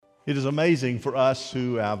It is amazing for us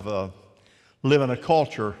who have live in a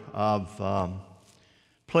culture of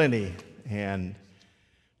plenty, and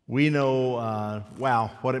we know,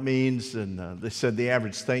 what it means. And they said the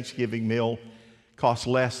average Thanksgiving meal costs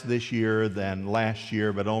less this year than last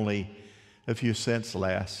year, but only a few cents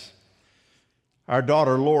less. Our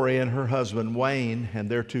daughter Lori and her husband Wayne and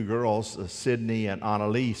their two girls, Sydney and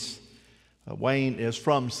Annalise. Wayne is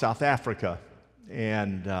from South Africa,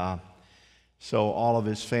 and so all of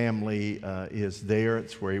his family is there.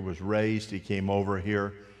 It's where he was raised. He came over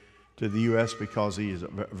here to the U.S. because he's a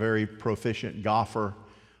very proficient golfer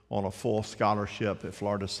on a full scholarship at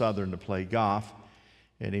Florida Southern to play golf.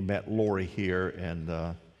 And he met Lori here,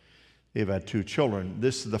 and they've had two children.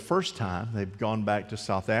 This is the first time they've gone back to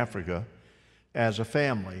South Africa as a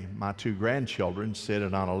family. My two grandchildren, Sid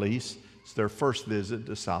and Annalise, it's their first visit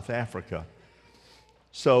to South Africa.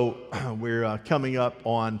 So we're coming up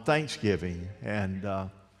on Thanksgiving,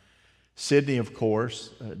 and Sydney, of course,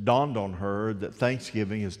 dawned on her that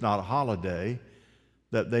Thanksgiving is not a holiday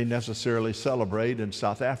that they necessarily celebrate in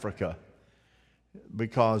South Africa,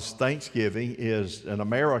 because Thanksgiving is an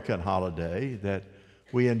American holiday that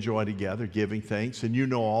we enjoy together, giving thanks, and you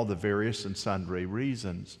know all the various and sundry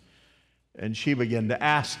reasons. And she began to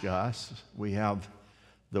ask us. We have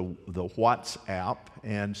the WhatsApp,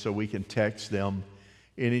 and so we can text them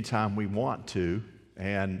anytime we want to.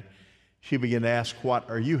 And she began to ask, what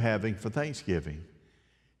are you having for Thanksgiving?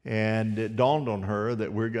 And it dawned on her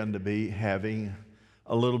that we're going to be having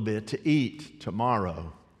a little bit to eat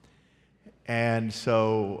tomorrow. And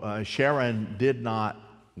so Sharon did not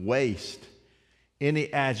waste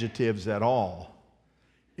any adjectives at all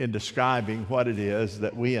in describing what it is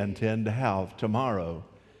that we intend to have tomorrow,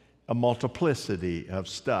 a multiplicity of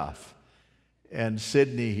stuff. And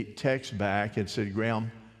Sydney texted back and said,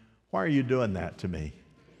 Graham, why are you doing that to me?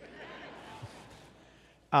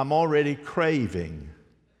 I'm already craving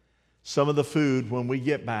some of the food when we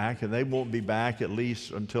get back, and they won't be back at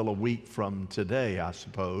least until a week from today, I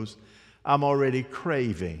suppose. I'm already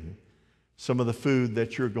craving some of the food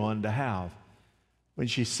that you're going to have. When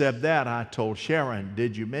she said that, I told Sharon,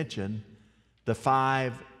 did you mention the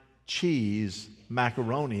 5 cheese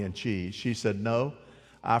macaroni and cheese? She said, no,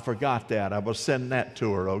 I forgot that. I will send that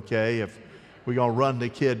to her, okay? If we're going to run the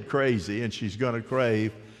kid crazy and she's going to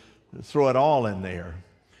crave, throw it all in there.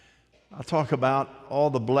 I'll talk about all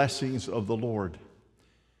the blessings of the Lord.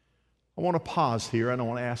 I want to pause here and I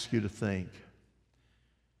want to ask you to think.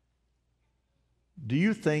 Do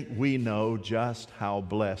you think we know just how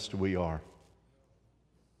blessed we are?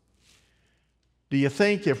 Do you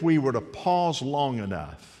think if we were to pause long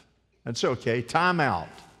enough, and it's okay, time out.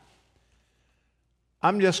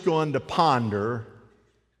 I'm just going to ponder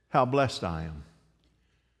how blessed I am.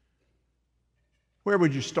 Where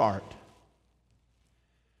would you start?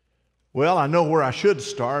 Well, I know where I should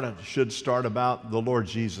start. I should start about the Lord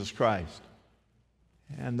Jesus Christ.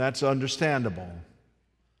 And that's understandable.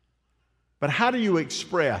 But how do you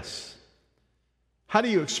express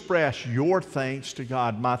your thanks to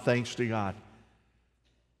God, my thanks to God?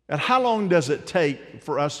 And how long does it take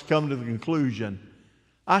for us to come to the conclusion,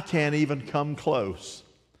 I can't even come close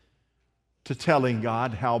to telling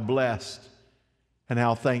God how blessed and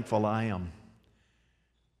how thankful I am?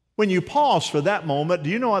 When you pause for that moment, do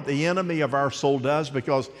you know what the enemy of our soul does?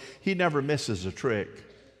 Because he never misses a trick.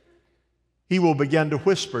 He will begin to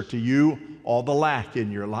whisper to you all the lack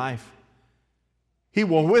in your life. He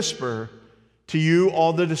will whisper to you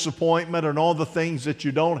all the disappointment and all the things that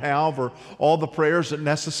you don't have, or all the prayers that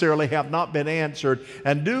necessarily have not been answered,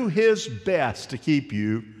 and do his best to keep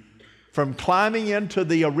you from climbing into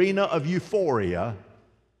the arena of euphoria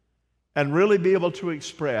and really be able to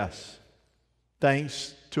express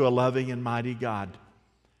thanks to a loving and mighty God.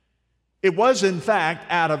 It was, in fact,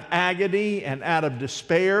 out of agony and out of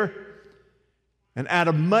despair and out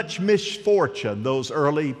of much misfortune those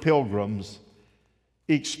early pilgrims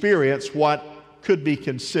experienced what could be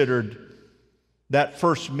considered that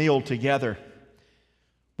first meal together.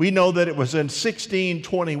 We know that it was in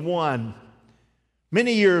 1621,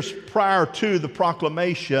 many years prior to the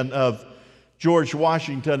proclamation of George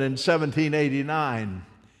Washington in 1789,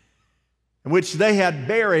 in which they had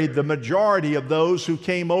buried the majority of those who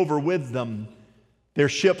came over with them. Their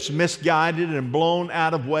ships misguided and blown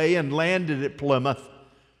out of way and landed at Plymouth.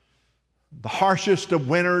 The harshest of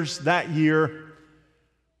winters that year,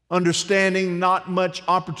 understanding not much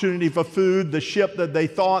opportunity for food, the ship that they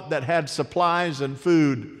thought that had supplies and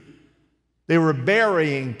food, they were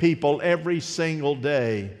burying people every single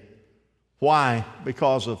day. Why?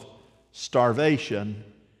 Because of starvation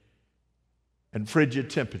and frigid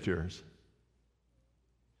temperatures.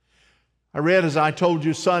 I read, as I told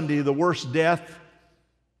you Sunday, the worst death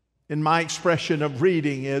in my expression of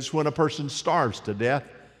reading is when a person starves to death.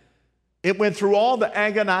 It went through all the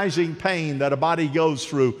agonizing pain that a body goes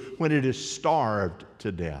through when it is starved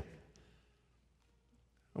to death.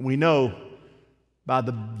 And we know by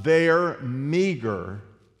the bare, meager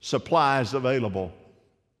supplies available,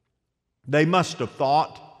 they must have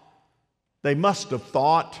thought,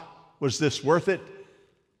 was this worth it?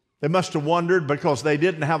 They must have wondered, because they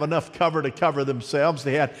didn't have enough cover to cover themselves.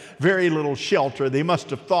 They had very little shelter. They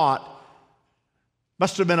must have thought,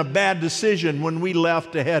 must have been a bad decision when we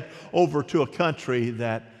left to head over to a country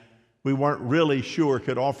that we weren't really sure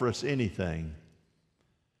could offer us anything.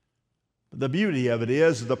 The beauty of it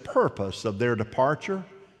is the purpose of their departure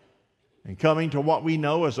and coming to what we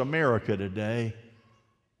know as America today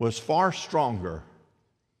was far stronger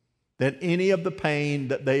than any of the pain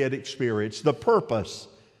that they had experienced. The purpose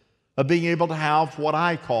of being able to have what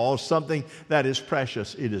I call something that is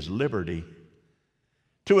precious. It is liberty.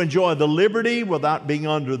 To enjoy the liberty without being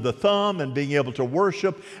under the thumb and being able to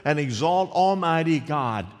worship and exalt Almighty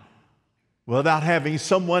God without having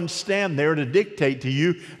someone stand there to dictate to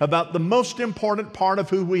you about the most important part of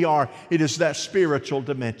who we are. It is that spiritual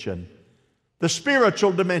dimension, the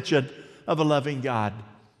spiritual dimension of a loving God.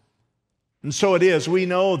 And so it is, we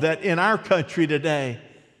know that in our country today,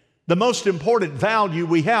 the most important value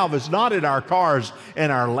we have is not in our cars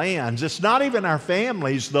and our lands. It's not even our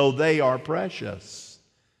families, though they are precious.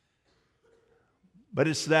 But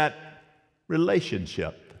it's that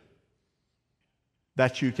relationship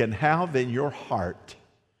that you can have in your heart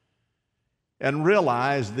and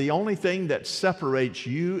realize the only thing that separates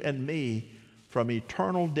you and me from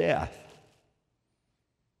eternal death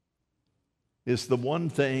is the one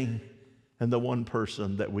thing and the one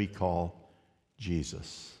person that we call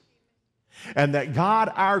Jesus. And that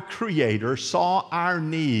God, our Creator, saw our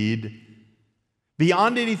need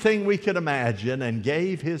beyond anything we could imagine and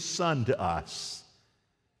gave His Son to us.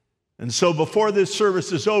 And so before this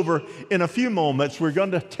service is over, in a few moments, we're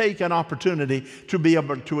going to take an opportunity to be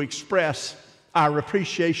able to express our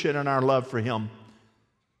appreciation and our love for Him.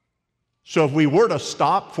 So if we were to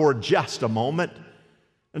stop for just a moment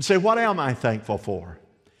and say, what am I thankful for?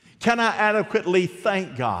 Can I adequately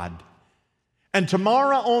thank God? And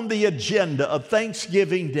tomorrow on the agenda of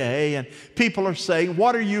Thanksgiving Day, and people are saying,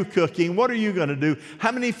 what are you cooking? What are you going to do?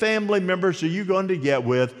 How many family members are you going to get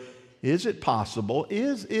with? Is it possible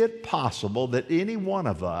that any one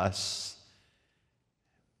of us,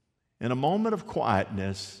 in a moment of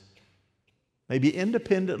quietness, maybe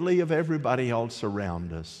independently of everybody else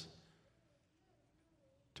around us,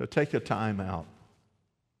 to take a time out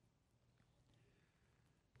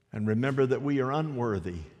and remember that we are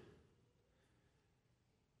unworthy,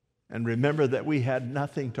 and remember that we had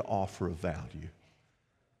nothing to offer of value,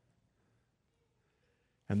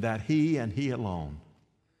 and that He and He alone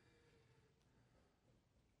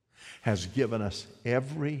has given us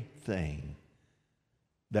everything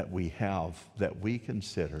that we have that we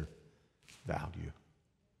consider value.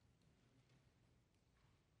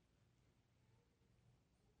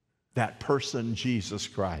 That person, Jesus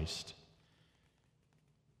Christ.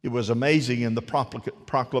 It was amazing in the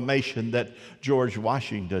proclamation that George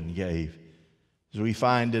Washington gave. As we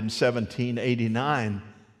find in 1789,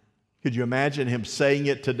 could you imagine him saying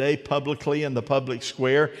it today publicly in the public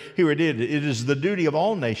square? Here it is. It is the duty of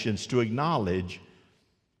all nations to acknowledge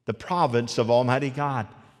the providence of Almighty God.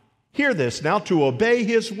 Hear this now, to obey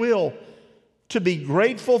His will, to be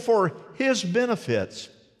grateful for His benefits,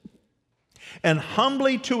 and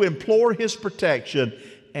humbly to implore His protection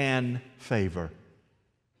and favor.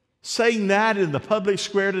 Saying that in the public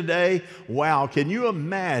square today, wow, can you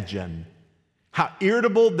imagine how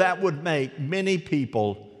irritable that would make many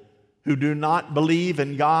people who do not believe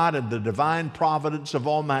in God and the divine providence of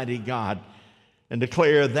Almighty God, and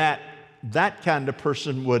declare that that kind of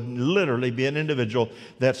person would literally be an individual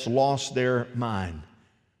that's lost their mind.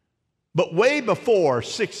 But way before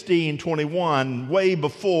 1621, way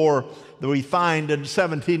before we find in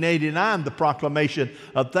 1789 the proclamation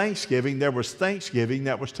of Thanksgiving, there was Thanksgiving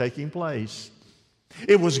that was taking place.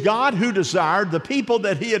 It was God who desired the people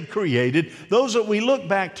that He had created, those that we look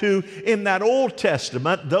back to in that Old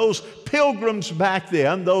Testament, those pilgrims back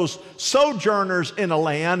then, those sojourners in a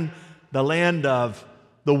land, the land of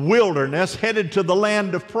the wilderness, headed to the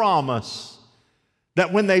land of promise,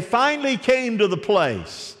 that when they finally came to the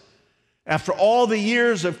place, after all the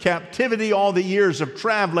years of captivity, all the years of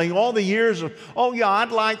traveling, all the years of, oh yeah,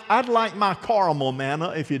 I'd like my caramel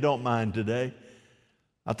manna, if you don't mind today.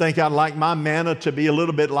 I think I'd like my manna to be a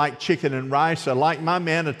little bit like chicken and rice. I'd like my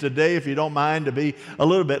manna today, if you don't mind, to be a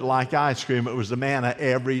little bit like ice cream. It was the manna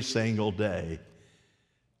every single day.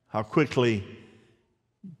 How quickly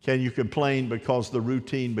can you complain because the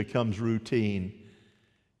routine becomes routine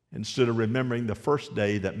instead of remembering the first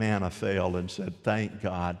day that manna failed and said, thank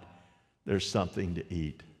God there's something to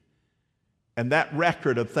eat. And that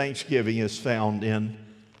record of thanksgiving is found in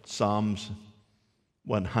Psalms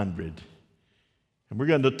 100. And we're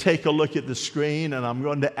going to take a look at the screen, and I'm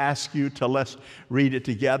going to ask you to let's read it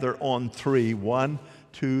together on three. 1,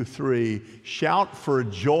 2, 3. Shout for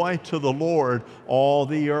joy to the Lord, all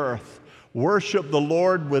the earth. Worship the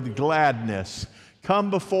Lord with gladness. Come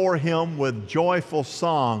before Him with joyful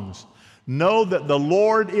songs. Know that the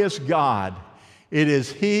Lord is God. It is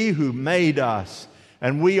He who made us,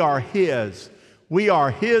 and we are His. We are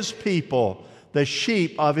His people, the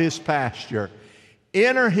sheep of His pasture.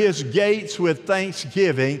 Enter His gates with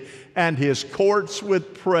thanksgiving and His courts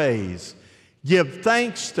with praise. Give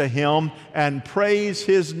thanks to Him and praise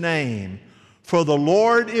His name. For the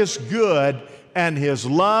Lord is good and His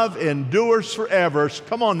love endures forever.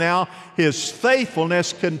 Come on now. His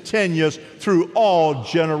faithfulness continues through all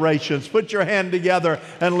generations. Put your hand together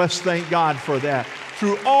and let's thank God for that.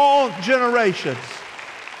 Through all generations.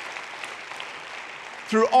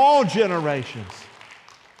 Through all generations.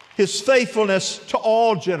 His faithfulness to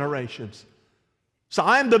all generations. So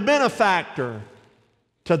I'm the benefactor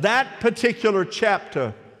to that particular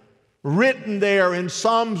chapter written there in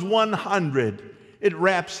Psalms 100. It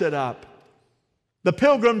wraps it up. The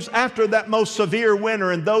pilgrims, after that most severe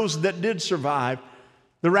winter, and those that did survive,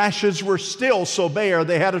 the rations were still so bare.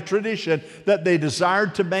 They had a tradition that they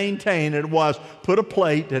desired to maintain. It was put a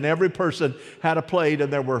plate, and every person had a plate,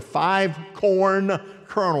 and there were 5 corn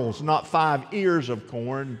kernels, not 5 ears of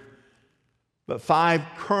corn, but 5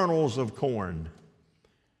 kernels of corn.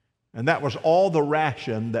 And that was all the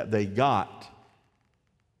ration that they got.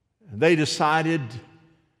 And they decided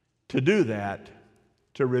to do that,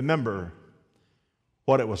 to remember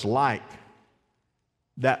what it was like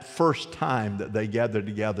that first time that they gathered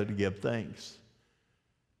together to give thanks.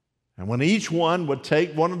 And when each one would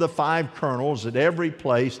take one of the 5 kernels at every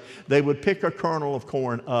place, they would pick a kernel of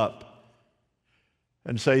corn up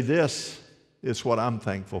and say, this is what I'm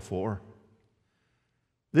thankful for.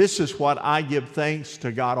 This is what I give thanks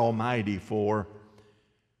to God Almighty for.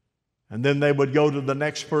 And then they would go to the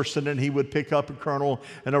next person and he would pick up a kernel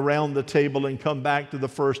and around the table and come back to the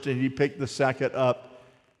first and he'd pick the second up.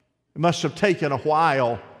 It must have taken a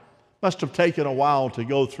while. To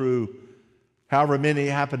go through however many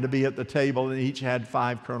happened to be at the table, and each had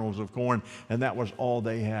 5 kernels of corn, and that was all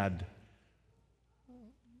they had.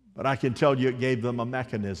 But I can tell you it gave them a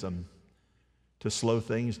mechanism to slow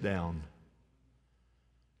things down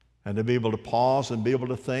and to be able to pause and be able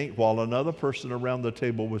to think while another person around the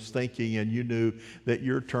table was thinking, and you knew that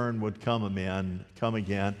your turn would come again,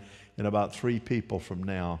 and about 3 people from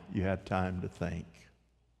now you had time to think.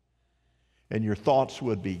 And your thoughts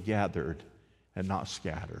would be gathered and not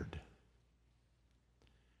scattered.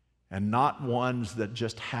 And not ones that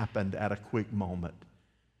just happened at a quick moment.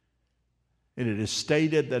 And it is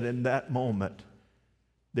stated that in that moment,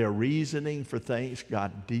 their reasoning for things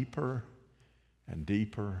got deeper and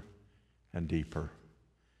deeper and deeper.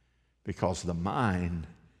 Because the mind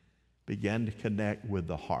began to connect with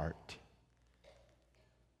the heart.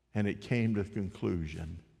 And it came to the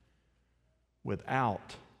conclusion,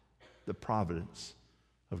 without the providence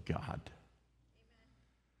of God,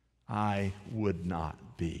 I would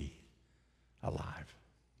not be alive.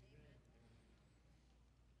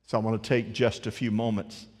 So I want to take just a few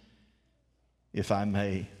moments, if I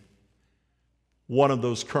may. One of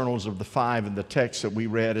those kernels of the 5 in the text that we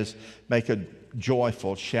read is, make a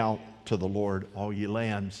joyful shout to the Lord, all ye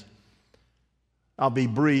lands. I'll be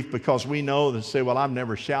brief because we know that say, well, I've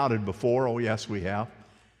never shouted before. Oh, yes, we have.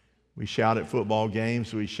 We shout at football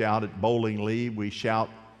games. We shout at bowling league. We shout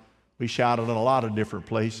in a lot of different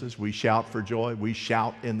places. We shout for joy. We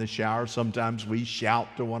shout in the shower. Sometimes we shout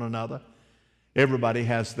to one another. Everybody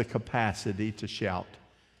has the capacity to shout.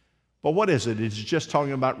 But what is it? It's just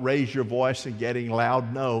talking about raise your voice and getting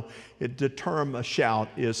loud? No. The term a shout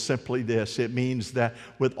is simply this. It means that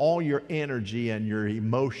with all your energy and your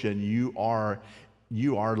emotion, you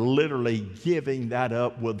are literally giving that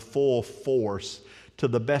up with full force. To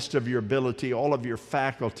the best of your ability, all of your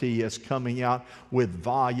faculty is coming out with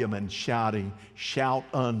volume and shouting. Shout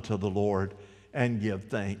unto the Lord and give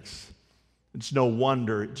thanks. It's no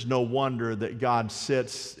wonder that God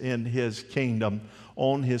sits in His kingdom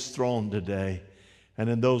on His throne today. And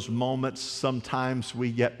in those moments, sometimes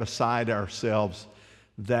we get beside ourselves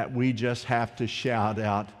that we just have to shout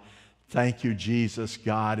out, "Thank you, Jesus,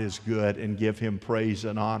 God is good," and give Him praise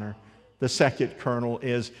and honor. The second kernel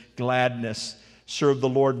is gladness. Serve the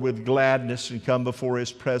Lord with gladness and come before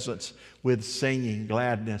His presence with singing,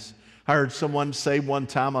 gladness. I heard someone say one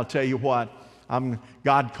time, I'll tell you what,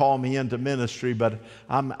 God called me into ministry, but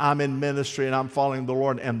I'm in ministry and I'm following the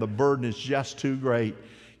Lord, and the burden is just too great.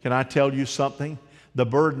 Can I tell you something? The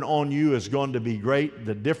burden on you is going to be great.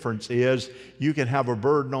 The difference is you can have a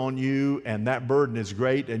burden on you, and that burden is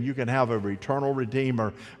great, and you can have an eternal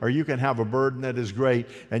Redeemer, or you can have a burden that is great,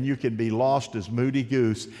 and you can be lost as Moody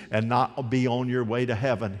Goose and not be on your way to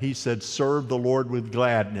heaven. He said, serve the Lord with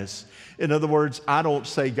gladness. In other words, I don't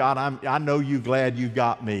say, God, I know you glad you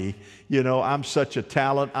got me. You know, I'm such a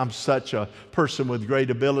talent. I'm such a person with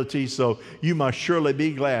great ability, so you must surely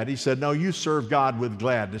be glad. He said, no, you serve God with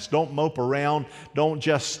gladness. Don't mope around. Don't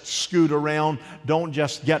just scoot around. Don't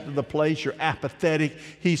just get to the place you're apathetic.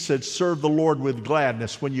 He said, serve the Lord with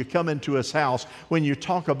gladness. When you come into His house, when you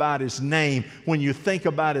talk about His name, when you think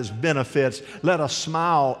about His benefits, let a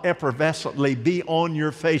smile effervescently be on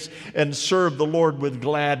your face and serve the Lord with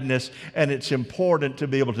gladness. And it's important to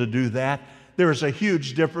be able to do that. There is a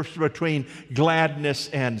huge difference between gladness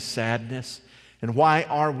and sadness. And why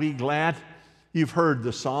are we glad? You've heard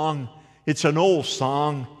the song. It's an old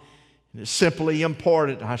song. And it's simply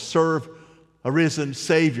important. I serve a risen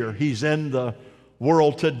Savior. He's in the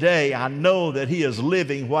world today. I know that He is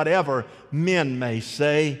living, whatever men may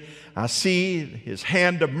say. I see His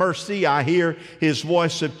hand of mercy. I hear His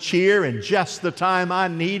voice of cheer. And just the time I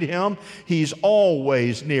need Him, He's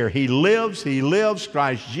always near. He lives.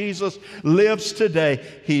 Christ Jesus lives today.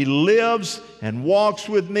 He lives and walks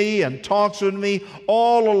with me and talks with me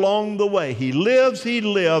all along the way. He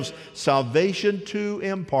lives. Salvation to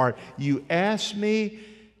impart. You ask me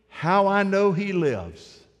how I know He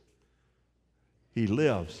lives. He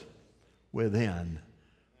lives within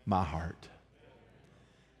my heart.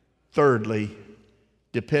 Thirdly,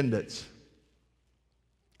 dependence.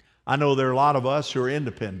 I know there are a lot of us who are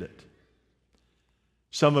independent.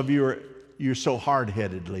 Some of you're so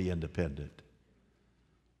hard-headedly independent.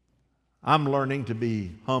 I'm learning to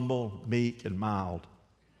be humble, meek, and mild.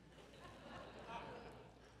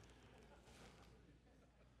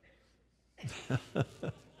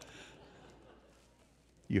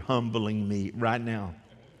 You're humbling me right now.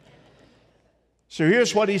 So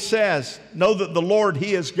here's what He says. Know that the Lord,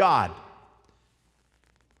 He is God.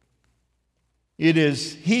 It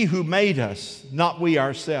is He who made us, not we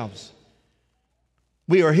ourselves.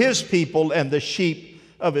 We are His people and the sheep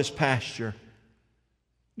of His pasture.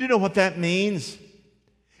 Do you know what that means?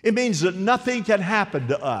 It means that nothing can happen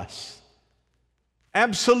to us.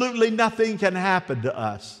 Absolutely nothing can happen to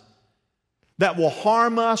us that will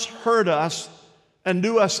harm us, hurt us, and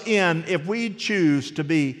do us in if we choose to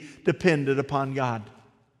be dependent upon God.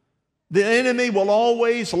 The enemy will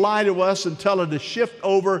always lie to us and tell us to shift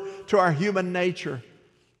over to our human nature.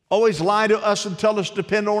 Always lie to us and tell us to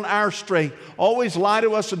depend on our strength. Always lie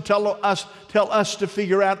to us and tell us to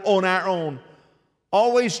figure out on our own.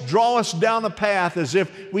 Always draw us down a path as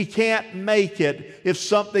if we can't make it if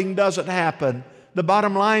something doesn't happen. The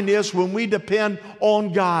bottom line is when we depend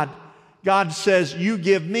on God, God says, you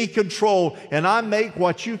give me control and I make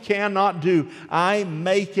what you cannot do. I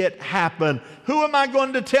make it happen. Who am I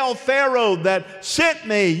going to tell Pharaoh that sent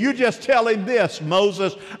me? You just tell him this,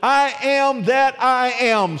 Moses. I am that I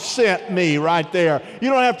am sent me right there.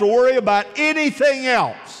 You don't have to worry about anything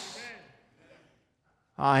else.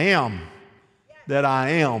 I am that I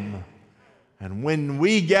am. And when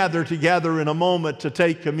we gather together in a moment to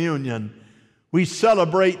take communion, we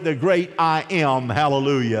celebrate the great I am.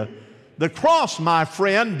 Hallelujah. The cross, my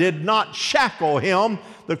friend, did not shackle him.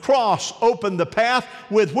 The cross opened the path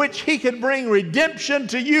with which he could bring redemption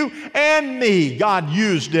to you and me. God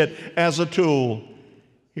used it as a tool.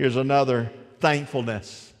 Here's another,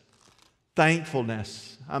 thankfulness.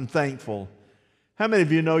 Thankfulness. I'm thankful. How many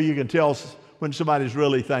of you know you can tell when somebody's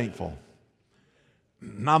really thankful?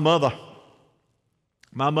 My mother's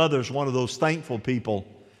one of those thankful people,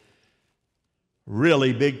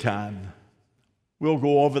 really big time. We'll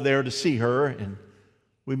go over there to see her, and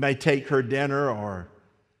we may take her dinner or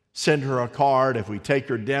send her a card if we take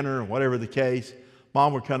her dinner, whatever the case.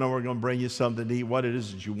 Mom, we're coming over, we're going to bring you something to eat, what it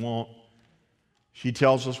is that you want. She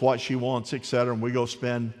tells us what she wants, etc., and we go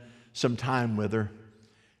spend some time with her.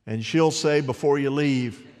 And she'll say before you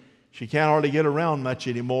leave, she can't hardly get around much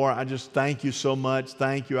anymore, I just thank you so much.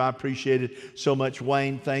 Thank you. I appreciate it so much.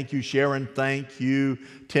 Wayne, thank you. Sharon, thank you.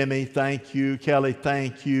 Timmy, thank you. Kelly,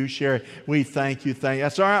 thank you. Sherry, we thank you.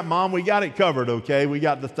 That's all right, Mom. We got it covered, okay? We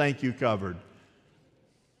got the thank you covered.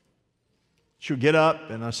 She'll get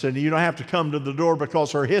up, and I said, you don't have to come to the door,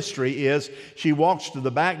 because her history is she walks to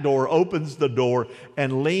the back door, opens the door,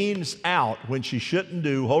 and leans out when she shouldn't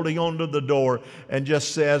do, holding on to the door, and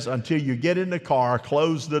just says, until you get in the car,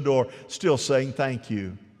 close the door, still saying thank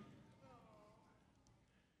you.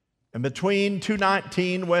 And between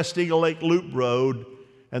 219 West Eagle Lake Loop Road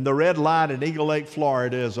and the red light in Eagle Lake,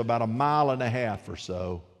 Florida, is about 1.5 miles or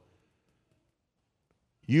so.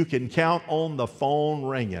 You can count on the phone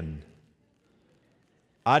ringing.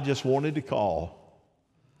 I just wanted to call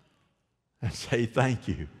and say thank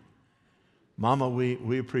you. Mama,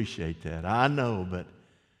 we appreciate that. I know, but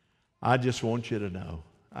I just want you to know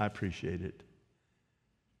I appreciate it.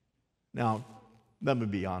 Now, let me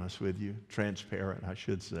be honest with you, transparent, I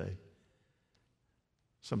should say.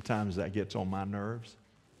 Sometimes that gets on my nerves.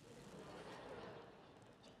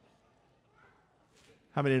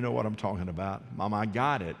 How many know what I'm talking about? Mama, I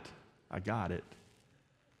got it. I got it.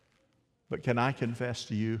 But can I confess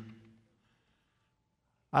to you,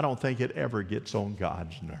 I don't think it ever gets on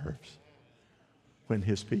God's nerves when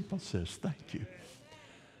His people says thank you.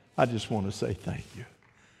 I just want to say thank you.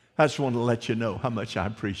 I just want to let you know how much I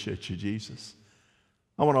appreciate you, Jesus.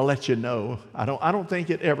 I want to let you know, I don't think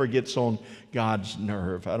it ever gets on God's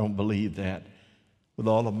nerve. I don't believe that with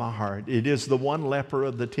all of my heart. It is the one leper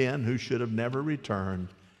of the 10 who should have never returned,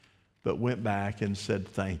 but went back and said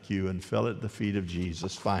thank you and fell at the feet of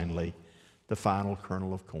Jesus finally. The final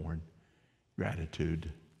kernel of corn,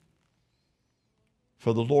 gratitude.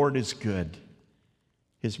 For the Lord is good,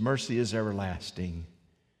 His mercy is everlasting,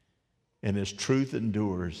 and His truth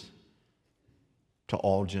endures to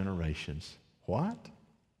all generations. What?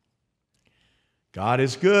 God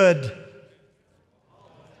is good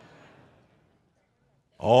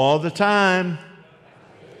all the time.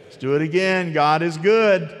 Let's do it again. God is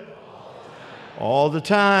good all the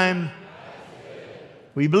time.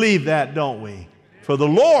 We believe that, don't we? For the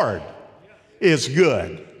Lord is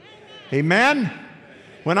good. Amen?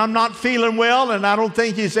 When I'm not feeling well and I don't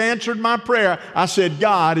think He's answered my prayer, I said,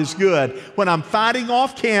 God is good. When I'm fighting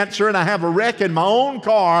off cancer and I have a wreck in my own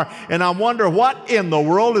car and I wonder what in the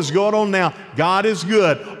world is going on now, God is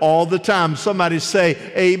good all the time. Somebody say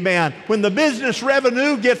amen. When the business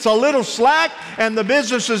revenue gets a little slack and the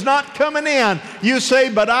business is not coming in, you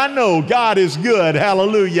say, but I know God is good.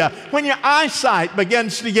 Hallelujah. When your eyesight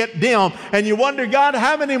begins to get dim and you wonder, God,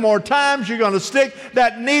 how many more times you're going to stick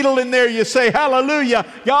that needle in there, you say, hallelujah.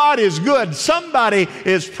 God is good. Somebody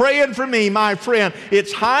is praying for me, my friend.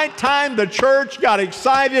 It's high time the church got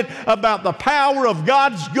excited about the power of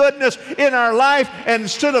God's goodness in our life. And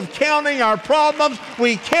instead of counting our problems,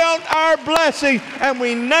 we count our blessings and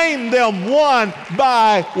we name them one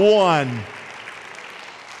by one.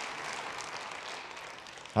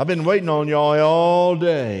 I've been waiting on y'all all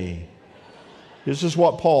day. This is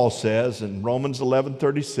what Paul says in Romans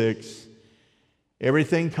 11:36.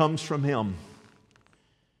 Everything comes from Him.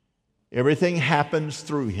 Everything happens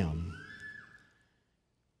through Him.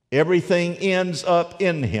 Everything ends up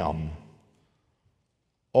in Him.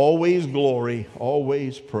 Always glory,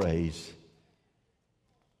 always praise,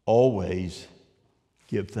 always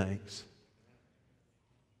give thanks.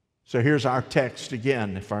 So here's our text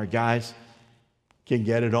again. If our guys can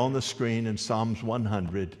get it on the screen in Psalms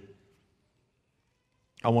 100.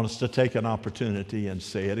 I want us to take an opportunity and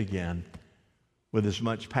say it again with as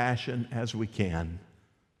much passion as we can.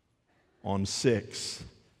 On 6,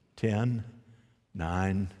 10,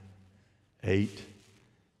 9, 8,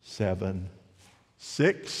 7,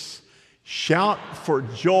 6. Shout for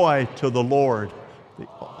joy to the Lord.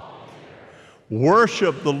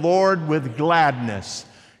 Worship the Lord with gladness.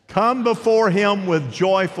 Come before Him with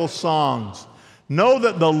joyful songs. Know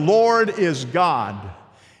that the Lord is God.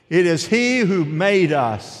 It is He who made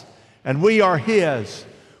us, and we are His.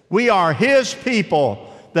 We are His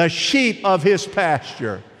people, the sheep of His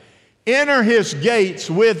pasture. Enter His gates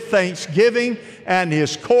with thanksgiving and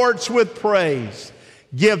His courts with praise.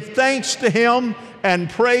 Give thanks to Him and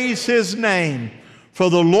praise His name. For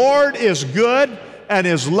the Lord is good and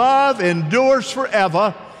His love endures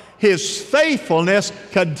forever. His faithfulness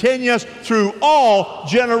continues through all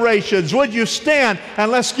generations. Would you stand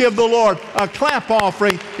and let's give the Lord a clap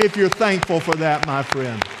offering if you're thankful for that, my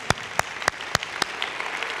friend.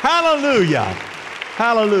 Hallelujah.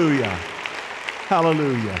 Hallelujah.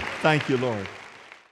 Hallelujah. Thank you, Lord.